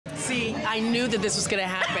See, I knew that this was going to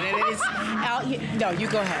happen, and it is out. No, you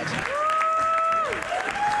go ahead.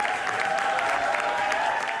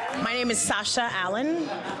 My name is Sasha Allen.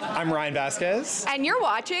 I'm Ryan Vasquez. And you're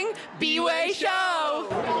watching bwaySHO.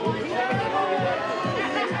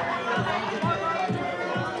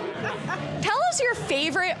 Tell us your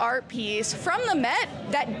favorite art piece from the Met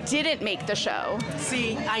that didn't make the show.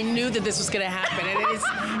 See, I knew that this was going to happen, and it is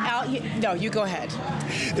out. No, you go ahead.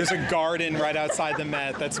 There's a garden right outside the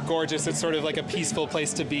Met that's gorgeous. It's sort of like a peaceful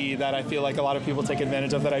place to be that I feel like a lot of people take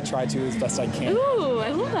advantage of, that I try to as best I can. Ooh, I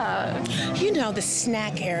love that. You know, the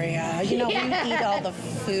snack area. You know, we eat all the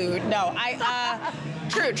food. No,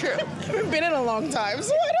 True. I haven't been in a long time,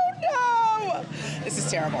 so I don't know. This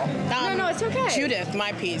is terrible. No, it's okay. Judith,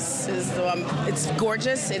 my piece, is it's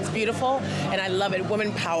gorgeous, it's beautiful, and I love it.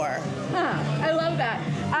 Woman power. I love that.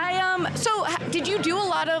 So did you do a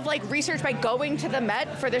lot of research by going to the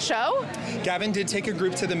Met for the show? Gavin did take a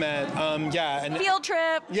group to the Met, yeah. And field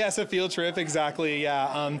trip. Yes, a field trip, exactly,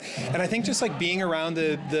 yeah. And I think just being around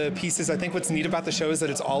the pieces, I think what's neat about the show is that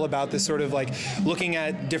it's all about this sort of looking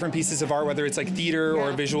at different pieces of art, whether it's theater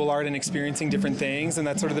or visual art, and experiencing different things, and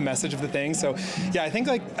that's sort of the message of the thing. So yeah, I think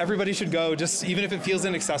everybody should go, just even if it feels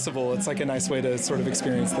inaccessible, it's a nice way to sort of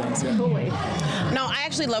experience things. Yeah. Totally. No, I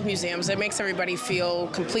actually love museums. It makes everybody feel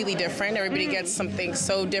completely different. Everybody gets something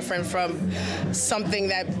so different from something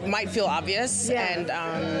that might feel obvious. Yeah.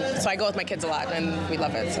 And so I go with my kids a lot, and we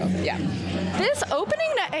love it. So yeah. This opening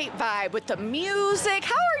night vibe with the music,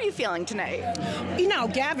 how are you feeling tonight? You know,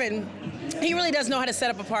 Gavin, he really does know how to set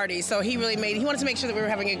up a party, so he wanted to make sure that we were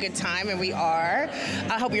having a good time, and we are.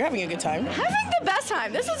 I hope you're having a good time. Having the best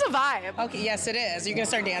time. This is a vibe. Okay, yes, it is. You're going to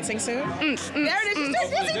start dancing soon? There it is. You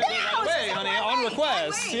start dancing now. Hey, honey, on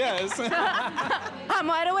request, yes. I'm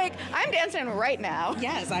wide awake. I'm dancing right now.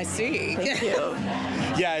 Yes, I see. Thank you.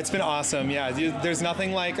 Yeah, it's been awesome. Yeah, there's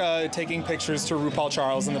nothing like taking pictures to RuPaul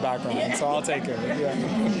Charles in the background, so I'll take it. Yeah.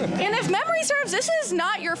 And if memory serves, this is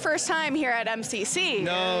not your first time here at MCC.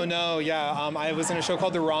 No, yeah. I was in a show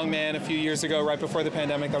called The Wrong Man a few years ago, right before the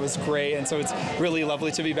pandemic. That was great, and so it's really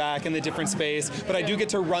lovely to be back in the different space. But I do get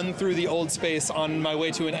to run through the old space on my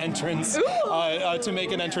way to an entrance, to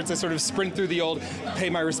make an entrance, to sort of sprint through the old, pay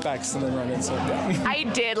my respects, and then run it. So yeah. I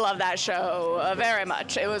did love that show very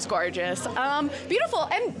much. It was gorgeous. Beautiful.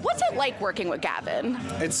 And what's it like working with Gavin?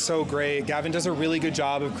 It's so great. Gavin does a really good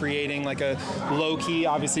job of creating a low-key,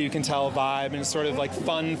 obviously you can tell, vibe, and sort of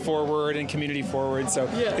fun forward and community forward. So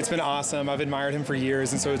it's been awesome. I've admired him for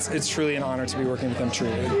years, and so it's truly an honor to be working with him,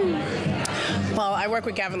 truly. Well, I worked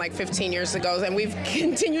with Gavin 15 years ago, and we've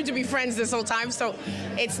continued to be friends this whole time, so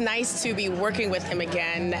it's nice to be working with him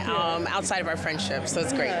again outside of our friendship, so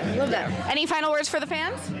it's great. Love that. Any final words for the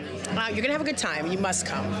fans? You're going to have a good time. You must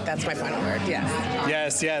come. That's my final word,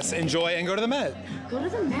 yes. Yes. Enjoy and go to the Met. Go to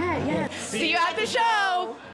the Met, yes. See you at the show.